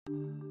My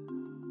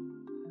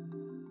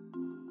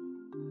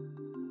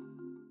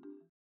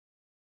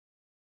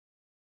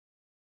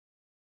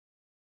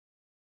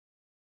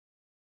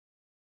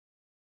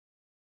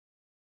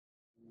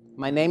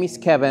name is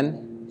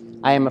Kevin.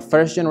 I am a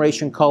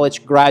first-generation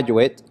college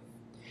graduate,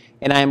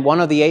 and I am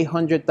one of the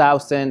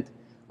 800,000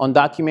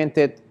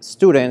 undocumented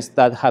students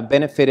that have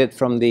benefited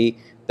from the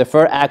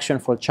Deferred Action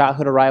for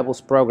Childhood Arrivals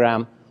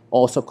program,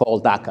 also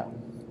called DACA.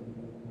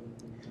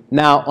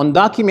 Now,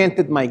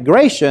 undocumented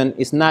migration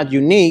is not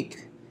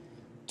unique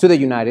to the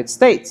United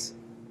States.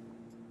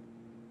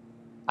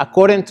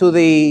 According to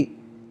the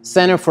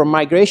Center for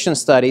Migration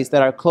Studies,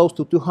 there are close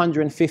to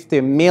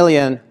 250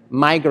 million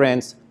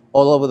migrants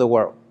all over the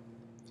world.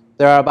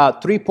 There are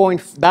about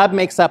that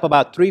makes up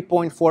about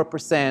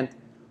 3.4%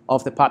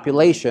 of the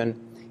population,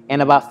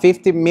 and about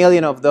 50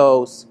 million of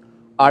those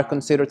are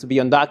considered to be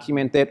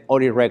undocumented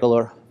or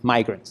irregular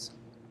migrants.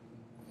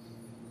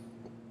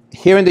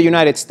 Here in the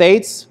United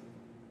States,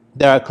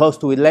 there are close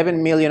to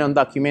 11 million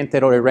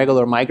undocumented or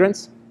irregular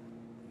migrants.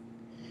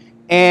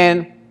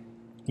 And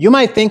you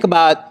might think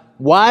about,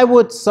 why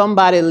would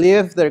somebody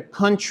leave their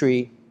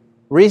country,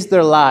 risk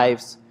their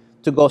lives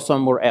to go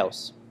somewhere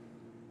else?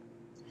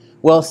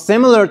 Well,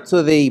 similar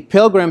to the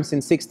Pilgrims in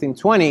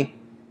 1620,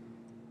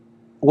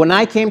 when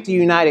I came to the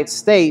United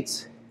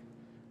States,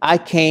 I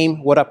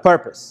came with a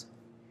purpose.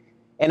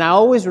 And I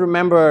always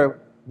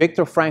remember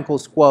Viktor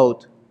Frankl's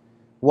quote,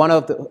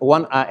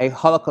 a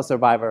Holocaust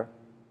survivor,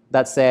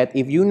 that said,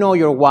 if you know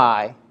your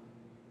why,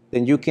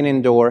 then you can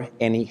endure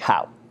any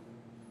how.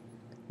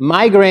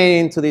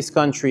 Migrating to this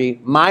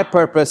country, my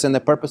purpose and the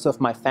purpose of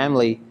my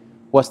family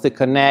was to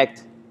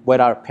connect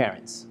with our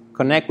parents,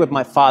 connect with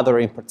my father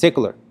in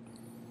particular.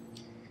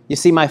 You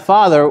see, my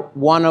father,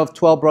 one of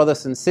 12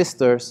 brothers and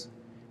sisters,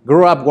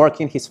 grew up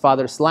working his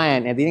father's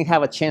land and didn't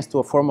have a chance to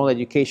a formal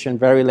education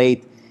very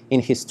late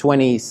in his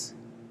 20s.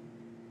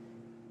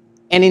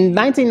 And in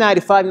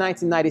 1995,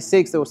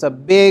 1996, there was a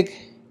big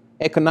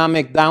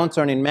economic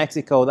downturn in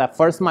Mexico that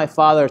forced my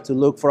father to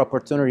look for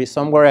opportunities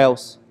somewhere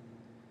else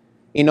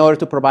in order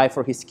to provide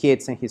for his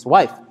kids and his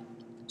wife.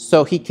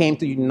 So he came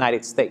to the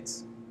United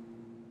States.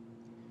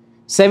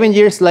 7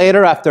 years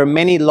later, after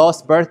many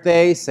lost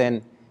birthdays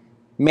and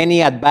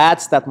many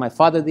at-bats that my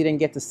father didn't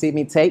get to see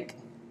me take,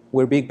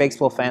 we're big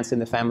baseball fans in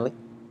the family,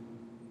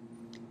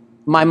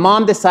 my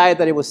mom decided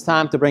that it was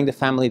time to bring the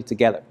family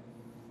together.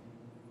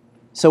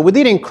 So we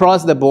didn't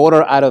cross the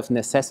border out of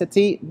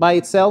necessity by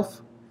itself.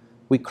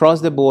 We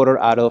crossed the border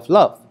out of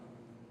love.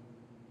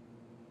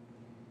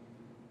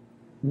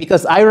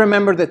 Because I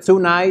remember the 2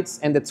 nights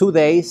and the 2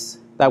 days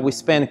that we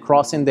spent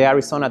crossing the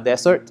Arizona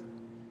desert,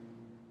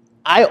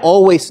 I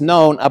always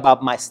known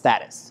about my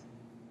status,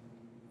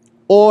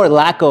 or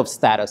lack of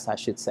status, I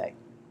should say.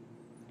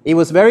 It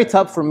was very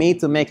tough for me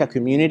to make a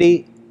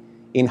community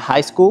in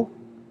high school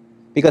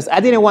because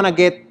I didn't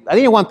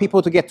want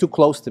people to get too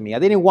close to me. I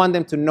didn't want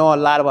them to know a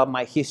lot about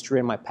my history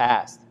and my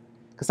past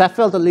because I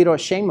felt a little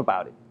ashamed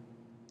about it.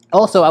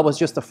 Also, I was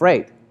just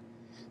afraid.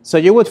 So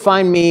you would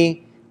find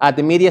me at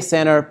the media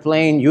center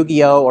playing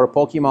Yu-Gi-Oh! Or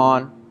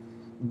Pokemon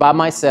by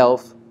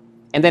myself,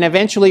 and then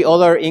eventually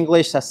other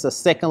English as a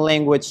second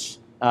language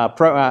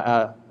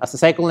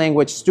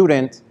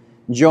student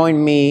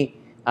joined me,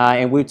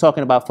 and we were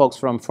talking about folks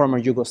from former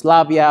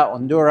Yugoslavia,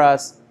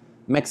 Honduras,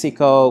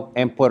 Mexico,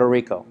 and Puerto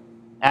Rico,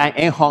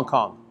 and Hong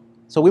Kong.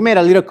 So we made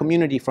a little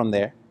community from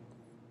there,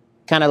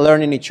 kind of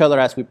learning each other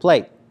as we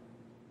played,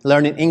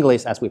 learning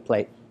English as we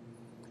played.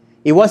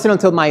 It wasn't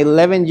until my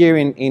 11th year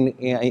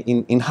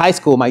in high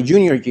school, my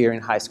junior year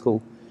in high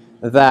school,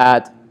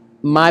 that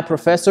my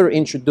professor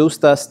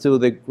introduced us to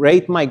the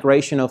great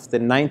migration of the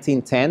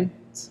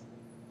 1910s,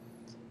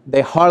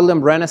 the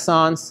Harlem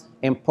Renaissance,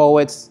 and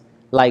poets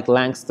like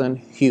Langston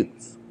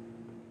Hughes.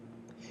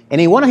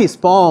 And in one of his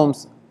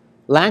poems,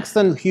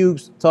 Langston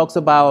Hughes talks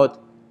about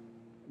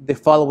the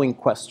following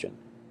question: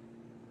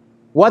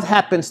 what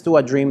happens to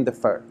a dream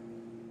deferred?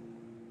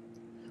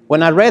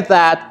 When I read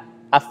that,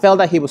 I felt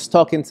that he was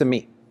talking to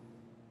me.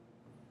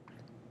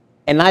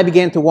 And I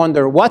began to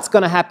wonder, what's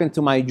going to happen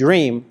to my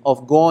dream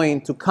of going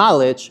to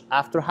college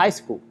after high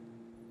school?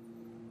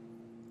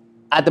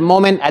 At the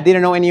moment, I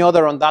didn't know any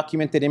other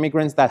undocumented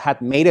immigrants that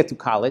had made it to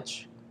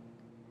college.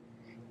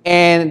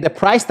 And the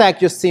price tag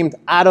just seemed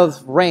out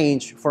of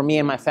range for me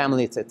and my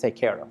family to take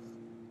care of.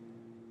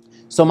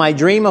 So my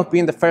dream of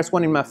being the first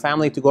one in my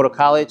family to go to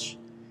college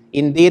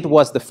indeed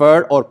was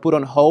deferred or put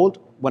on hold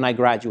when I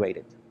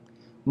graduated.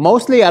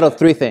 Mostly out of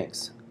 3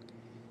 things: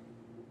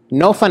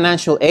 no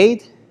financial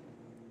aid,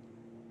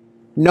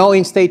 no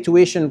in-state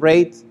tuition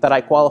rate that I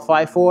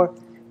qualify for,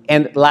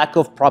 and lack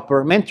of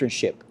proper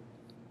mentorship.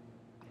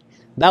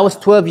 That was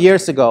 12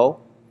 years ago,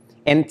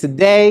 and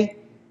today,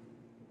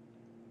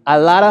 a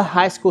lot of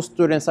high school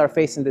students are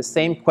facing the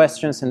same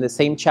questions and the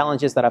same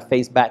challenges that I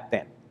faced back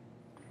then.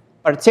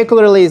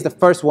 Particularly is the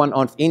first one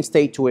on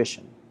in-state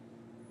tuition.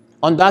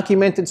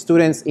 Undocumented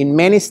students in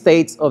many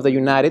states of the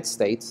United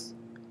States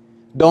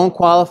don't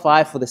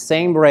qualify for the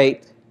same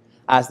rate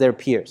as their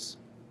peers.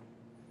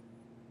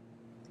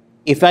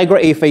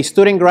 If a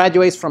student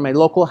graduates from a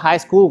local high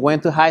school,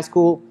 went to high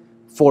school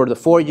for the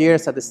 4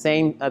 years at the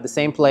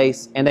same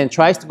place, and then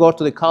tries to go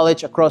to the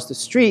college across the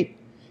street,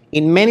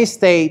 in many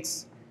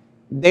states,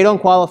 they don't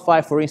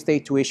qualify for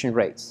in-state tuition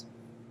rates.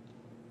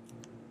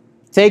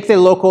 Take the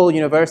local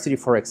university,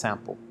 for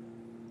example.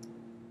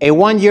 A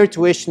one-year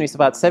tuition is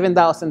about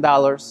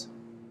 $7,000.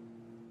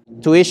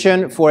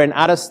 Tuition for an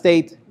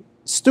out-of-state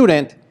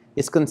student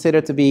is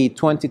considered to be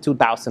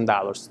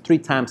 $22,000, 3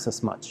 times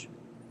as much.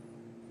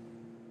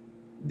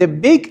 The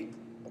big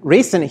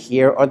reason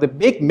here, or the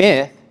big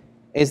myth,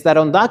 is that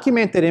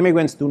undocumented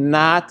immigrants do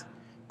not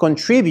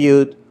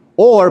contribute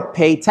or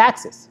pay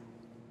taxes.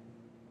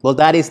 Well,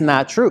 that is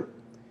not true.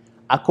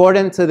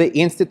 According to the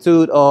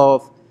Institute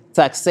of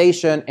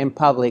Taxation and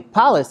Public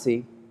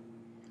Policy,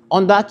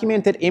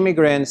 undocumented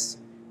immigrants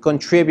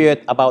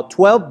contribute about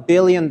 $12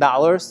 billion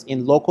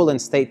in local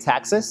and state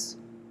taxes,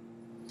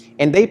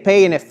 and they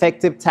pay an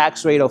effective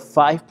tax rate of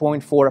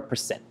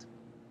 5.4%.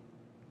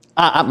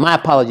 My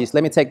apologies,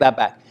 let me take that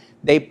back.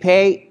 They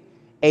pay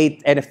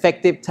an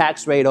effective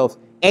tax rate of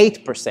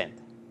 8%.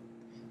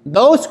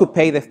 Those who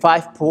pay the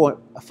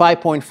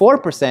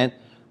 5.4%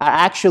 are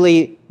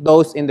actually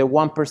those in the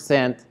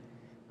 1%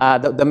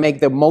 that make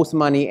the most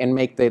money and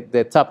make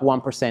the top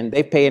 1%.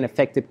 They pay an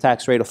effective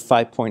tax rate of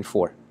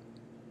 5.4%.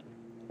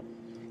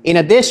 In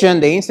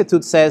addition, the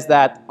Institute says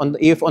that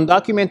if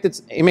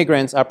undocumented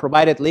immigrants are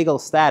provided legal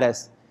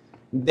status,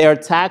 their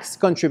tax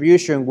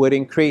contribution would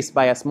increase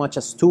by as much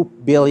as $2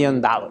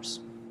 billion.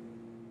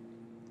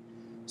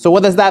 So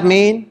what does that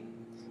mean?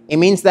 It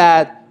means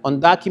that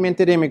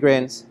undocumented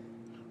immigrants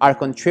are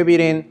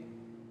contributing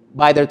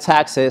by their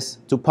taxes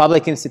to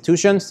public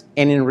institutions,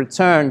 and in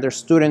return, their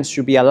students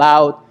should be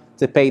allowed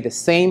to pay the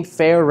same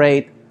fair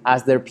rate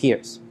as their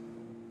peers.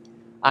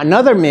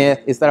 Another myth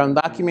is that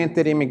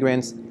undocumented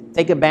immigrants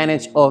take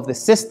advantage of the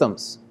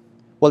systems.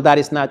 Well, that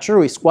is not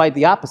true. It's quite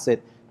the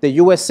opposite. The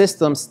U.S.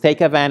 systems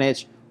take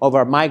advantage of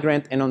our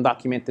migrant and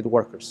undocumented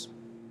workers.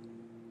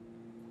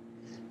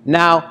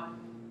 Now,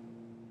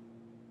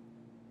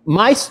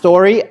 my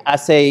story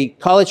as a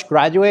college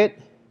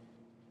graduate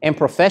and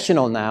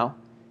professional now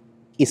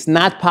is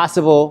not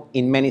possible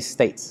in many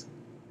states.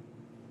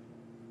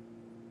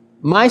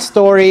 My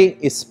story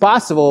is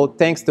possible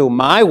thanks to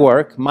my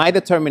work, my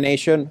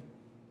determination,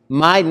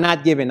 my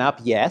not giving up,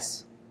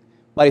 yes,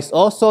 but it's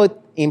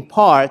also in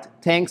part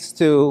thanks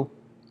to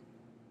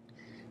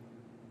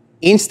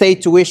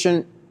in-state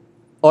tuition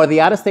or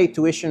the out-of-state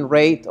tuition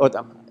rate, or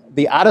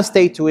the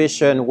out-of-state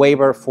tuition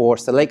waiver for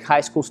select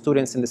high school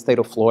students in the state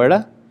of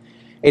Florida.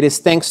 It is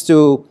thanks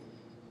to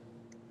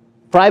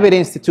private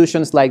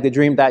institutions like the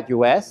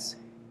Dream.us,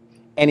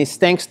 and it's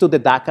thanks to the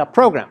DACA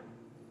program.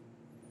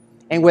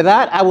 And with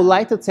that, I would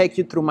like to take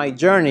you through my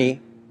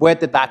journey with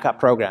the DACA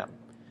program.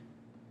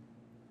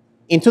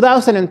 In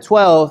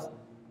 2012,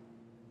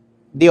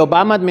 the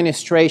Obama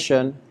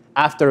administration,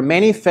 after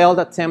many failed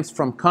attempts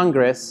from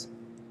Congress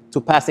to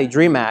pass a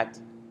DREAM Act,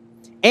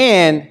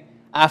 and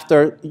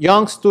after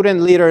young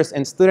student leaders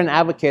and student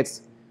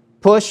advocates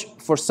pushed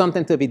for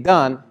something to be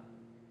done,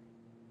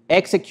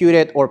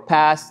 executed or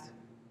passed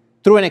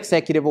through an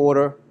executive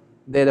order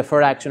the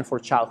Deferred Action for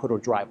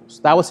Childhood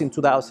Arrivals. That was in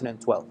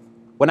 2012.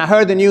 When I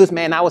heard the news,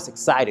 man, I was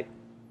excited.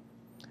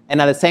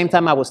 And at the same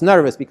time, I was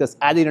nervous because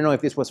I didn't know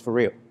if this was for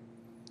real.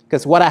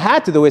 Because what I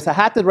had to do is I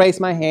had to raise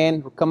my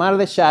hand, come out of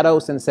the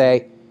shadows and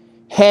say,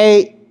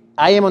 hey,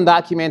 I am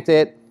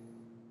undocumented,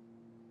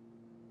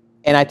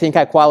 and I think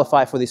I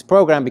qualify for this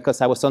program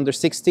because I was under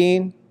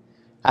 16.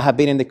 I have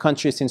been in the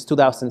country since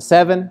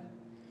 2007.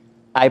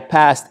 I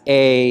passed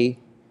a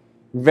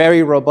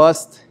very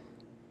robust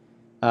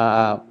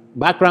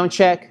background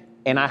check,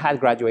 and I had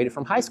graduated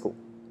from high school.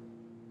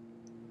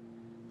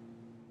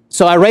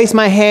 So I raised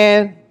my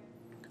hand,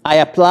 I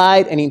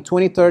applied, and in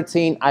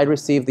 2013, I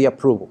received the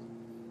approval.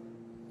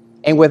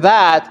 And with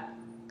that,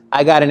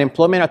 I got an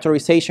employment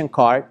authorization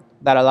card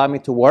that allowed me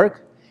to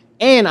work,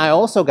 and I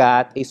also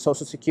got a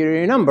Social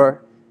Security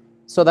number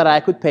so that I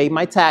could pay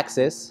my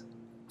taxes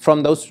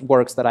from those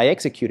works that I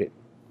executed.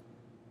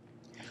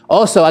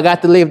 Also, I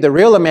got to live the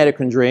real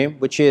American dream,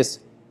 which is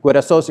with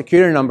a Social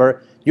Security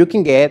number, you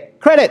can get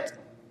credit,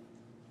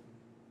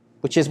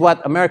 which is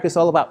what America is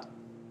all about.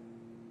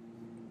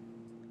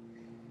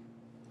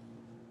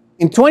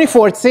 In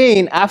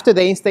 2014, after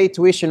the in-state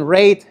tuition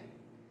rate,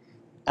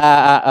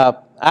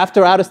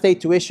 after out-of-state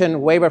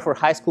tuition waiver for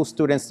high school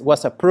students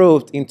was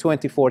approved in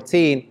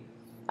 2014,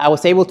 I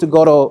was able to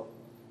go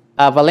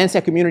to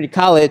Valencia Community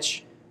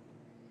College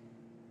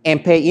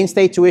and pay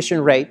in-state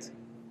tuition rate.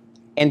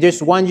 And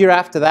just 1 year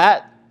after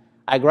that,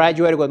 I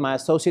graduated with my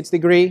associate's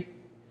degree.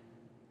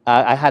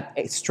 I had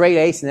straight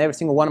A's in every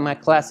single one of my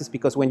classes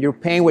because when you're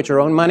paying with your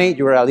own money,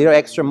 you're a little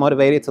extra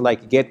motivated to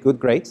get good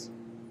grades.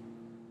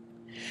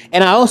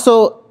 And I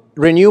also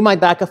renewed my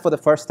DACA for the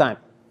first time.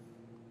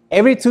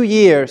 Every 2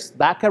 years,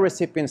 DACA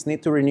recipients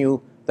need to renew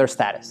their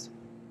status.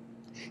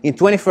 In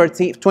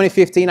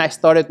 2015, I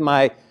started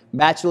my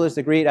bachelor's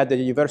degree at the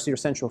University of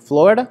Central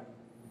Florida.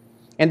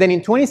 And then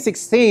in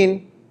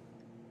 2016,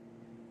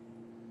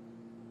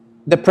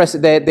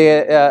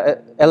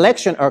 the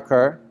election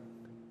occurred,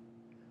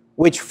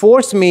 which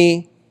forced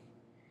me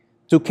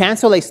to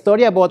cancel a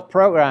study abroad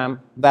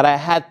program that I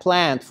had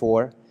planned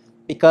for,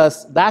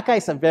 because DACA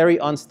is a very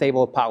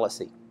unstable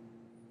policy.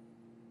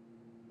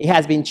 It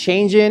has been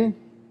changing.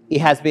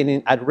 It has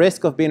been at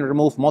risk of being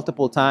removed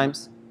multiple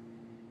times.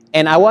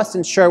 And I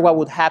wasn't sure what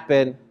would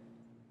happen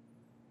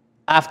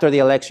after the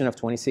election of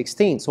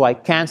 2016. So I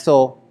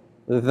canceled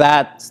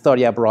that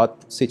study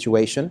abroad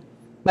situation.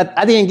 But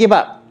I didn't give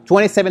up.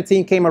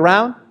 2017 came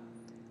around.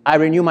 I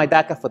renewed my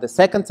DACA for the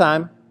second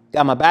time,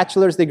 got my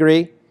bachelor's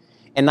degree,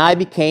 and I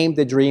became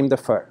the dream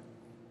deferred.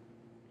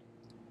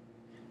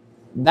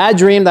 That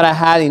dream that I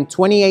had in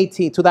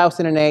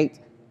 2008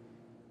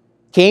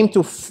 came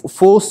to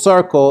full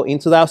circle in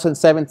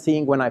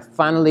 2017 when I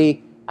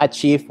finally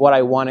achieved what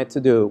I wanted to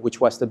do,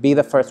 which was to be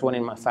the first one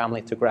in my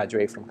family to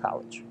graduate from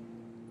college.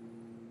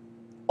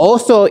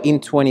 Also in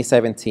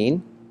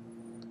 2017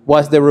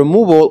 was the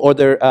removal, or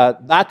the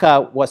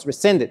DACA was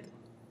rescinded.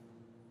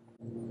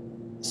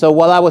 So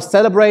while I was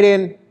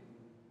celebrating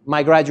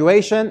my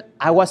graduation,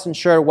 I wasn't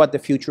sure what the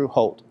future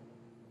held.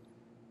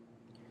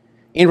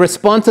 In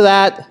response to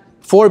that,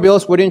 4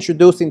 bills were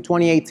introduced in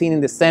 2018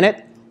 in the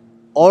Senate.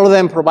 All of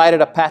them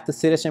provided a path to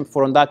citizenship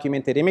for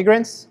undocumented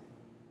immigrants,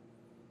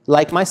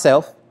 like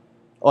myself,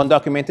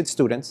 undocumented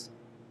students.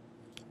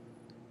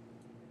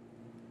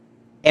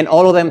 And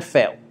all of them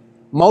failed,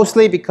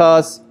 mostly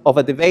because of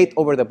a debate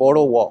over the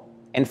border wall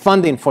and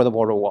funding for the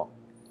border wall.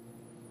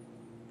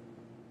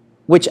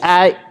 Which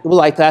I would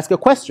like to ask a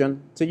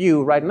question to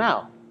you right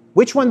now.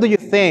 Which one do you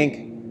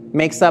think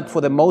makes up for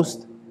the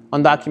most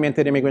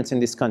undocumented immigrants in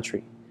this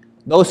country?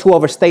 Those who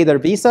overstay their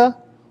visa,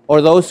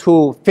 or those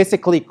who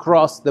physically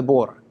cross the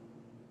border?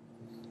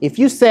 If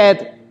you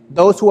said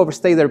those who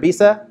overstay their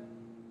visa,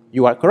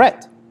 you are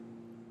correct.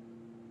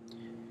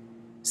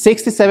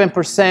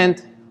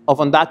 67% of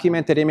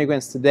undocumented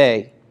immigrants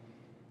today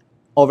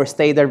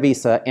overstay their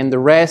visa, and the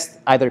rest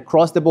either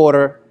crossed the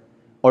border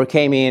or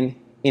came in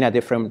a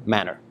different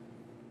manner.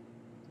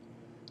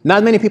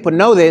 Not many people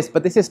know this,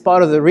 but this is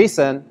part of the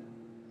reason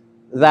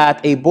that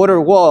a border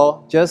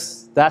wall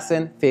just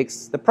doesn't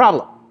fix the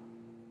problem.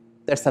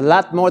 There's a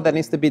lot more that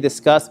needs to be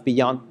discussed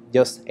beyond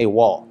just a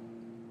wall.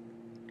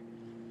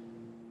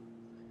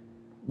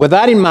 With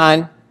that in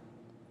mind,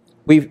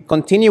 we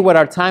continue with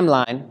our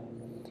timeline,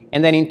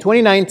 and then in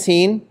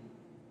 2019,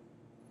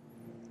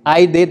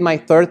 I did my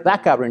third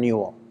DACA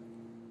renewal.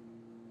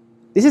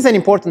 This is an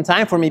important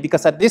time for me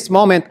because at this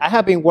moment, I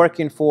have been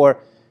working for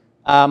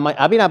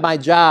I've been at my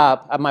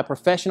job, at my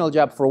professional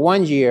job for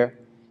 1 year,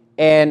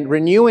 and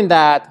renewing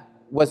that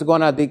was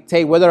going to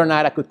dictate whether or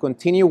not I could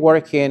continue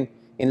working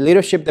in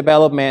leadership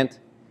development,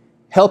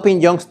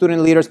 helping young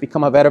student leaders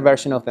become a better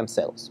version of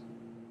themselves.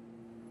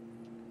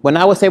 When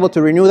I was able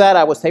to renew that,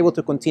 I was able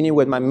to continue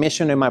with my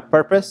mission and my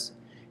purpose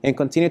and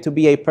continue to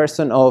be a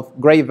person of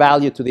great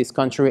value to this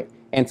country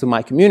and to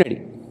my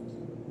community.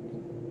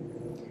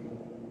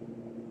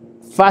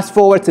 Fast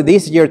forward to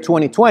this year,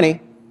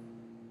 2020,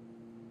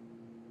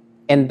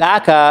 and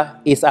DACA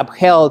is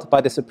upheld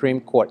by the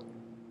Supreme Court.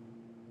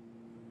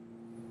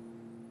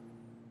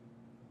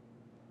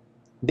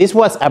 This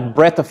was a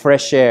breath of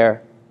fresh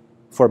air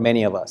for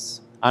many of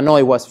us. I know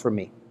it was for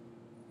me.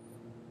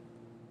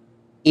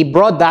 It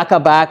brought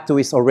DACA back to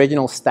its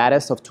original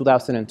status of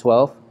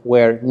 2012,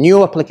 where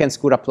new applicants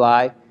could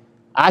apply,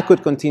 I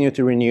could continue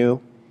to renew,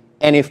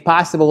 and if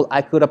possible,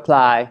 I could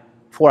apply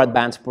for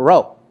advanced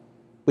parole,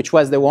 which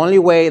was the only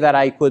way that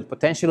I could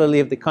potentially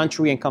leave the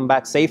country and come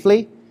back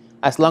safely,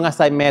 as long as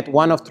I met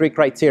one of 3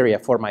 criteria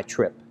for my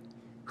trip: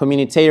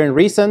 humanitarian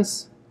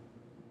reasons,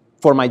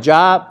 for my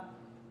job,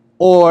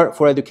 or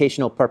for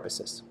educational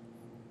purposes.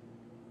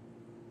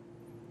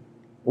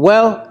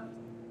 Well,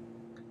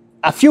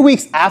 a few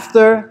weeks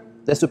after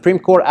the Supreme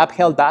Court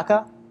upheld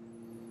DACA,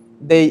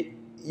 the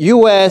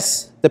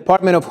U.S.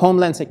 Department of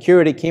Homeland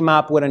Security came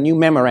up with a new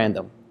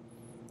memorandum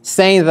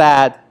saying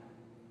that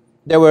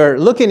they were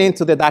looking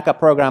into the DACA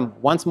program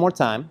once more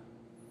time,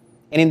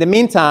 and in the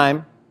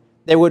meantime,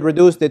 they would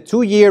reduce the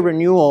 2-year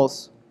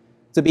renewals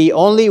to be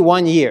only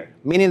 1 year,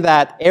 meaning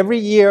that every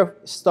year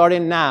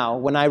starting now,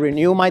 when I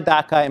renew my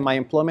DACA and my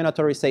employment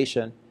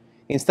authorization,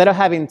 instead of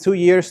having 2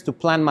 years to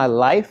plan my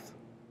life,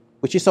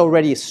 which is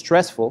already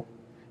stressful,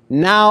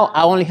 now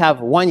I only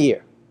have 1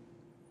 year,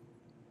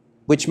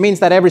 which means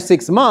that every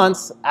 6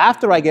 months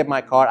after I get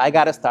my card, I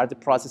got to start the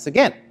process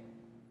again.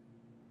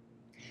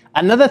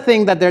 Another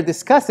thing that they're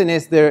discussing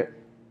is the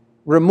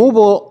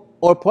removal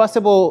or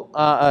possible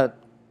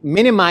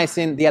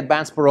minimizing the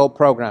advanced parole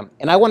program.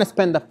 And I want to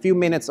spend a few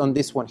minutes on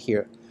this one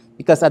here,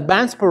 because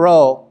advanced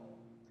parole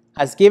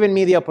has given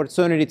me the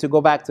opportunity to go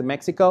back to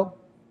Mexico,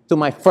 to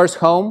my first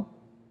home,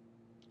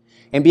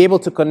 and be able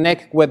to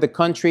connect with the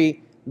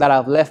country that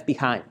I've left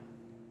behind.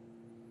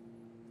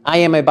 I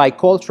am a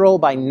bicultural,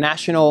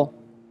 binational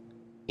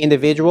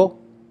individual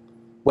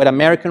with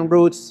American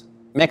roots,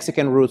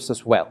 Mexican roots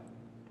as well.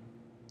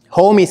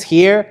 Home is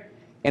here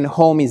and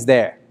home is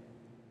there.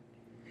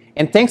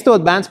 And thanks to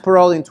advanced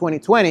parole in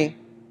 2020,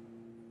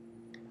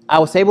 I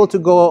was able to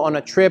go on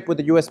a trip with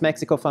the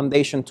U.S.-Mexico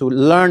Foundation to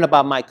learn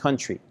about my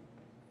country.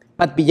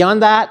 But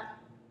beyond that,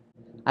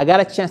 I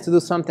got a chance to do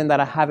something that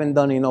I haven't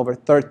done in over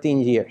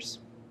 13 years,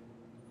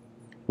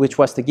 which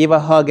was to give a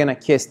hug and a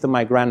kiss to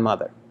my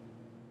grandmother.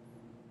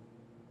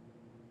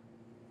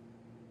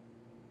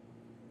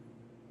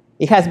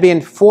 It has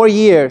been 4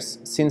 years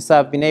since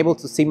I've been able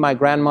to see my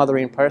grandmother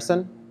in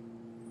person,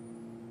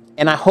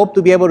 and I hope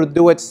to be able to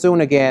do it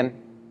soon again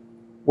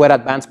with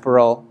advanced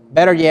parole.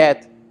 Better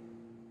yet,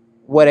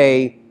 with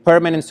a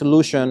permanent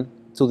solution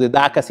to the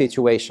DACA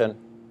situation,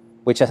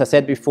 which, as I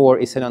said before,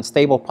 is an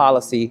unstable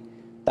policy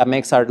that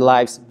makes our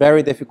lives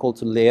very difficult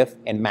to live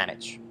and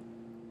manage.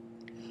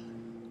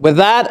 With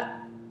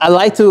that, I'd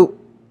like to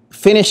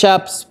finish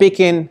up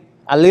speaking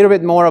a little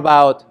bit more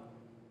about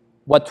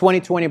what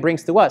 2020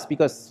 brings to us,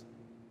 because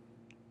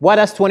what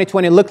does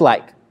 2020 look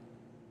like?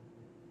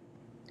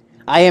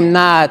 I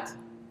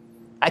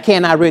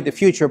cannot read the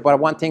future, but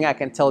one thing I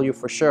can tell you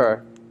for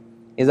sure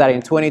is that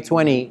in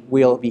 2020,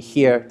 we'll be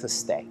here to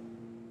stay.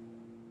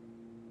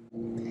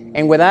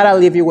 And with that, I'll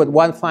leave you with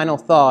one final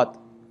thought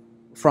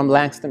from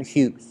Langston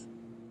Hughes,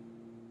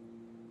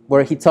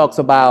 where he talks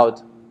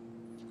about,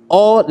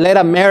 "Oh, let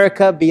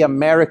America be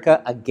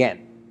America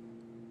again,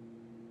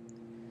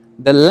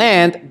 the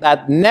land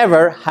that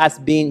never has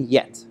been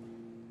yet,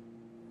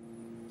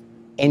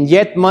 and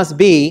yet must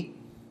be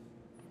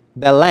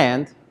the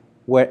land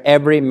where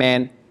every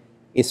man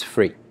is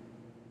free."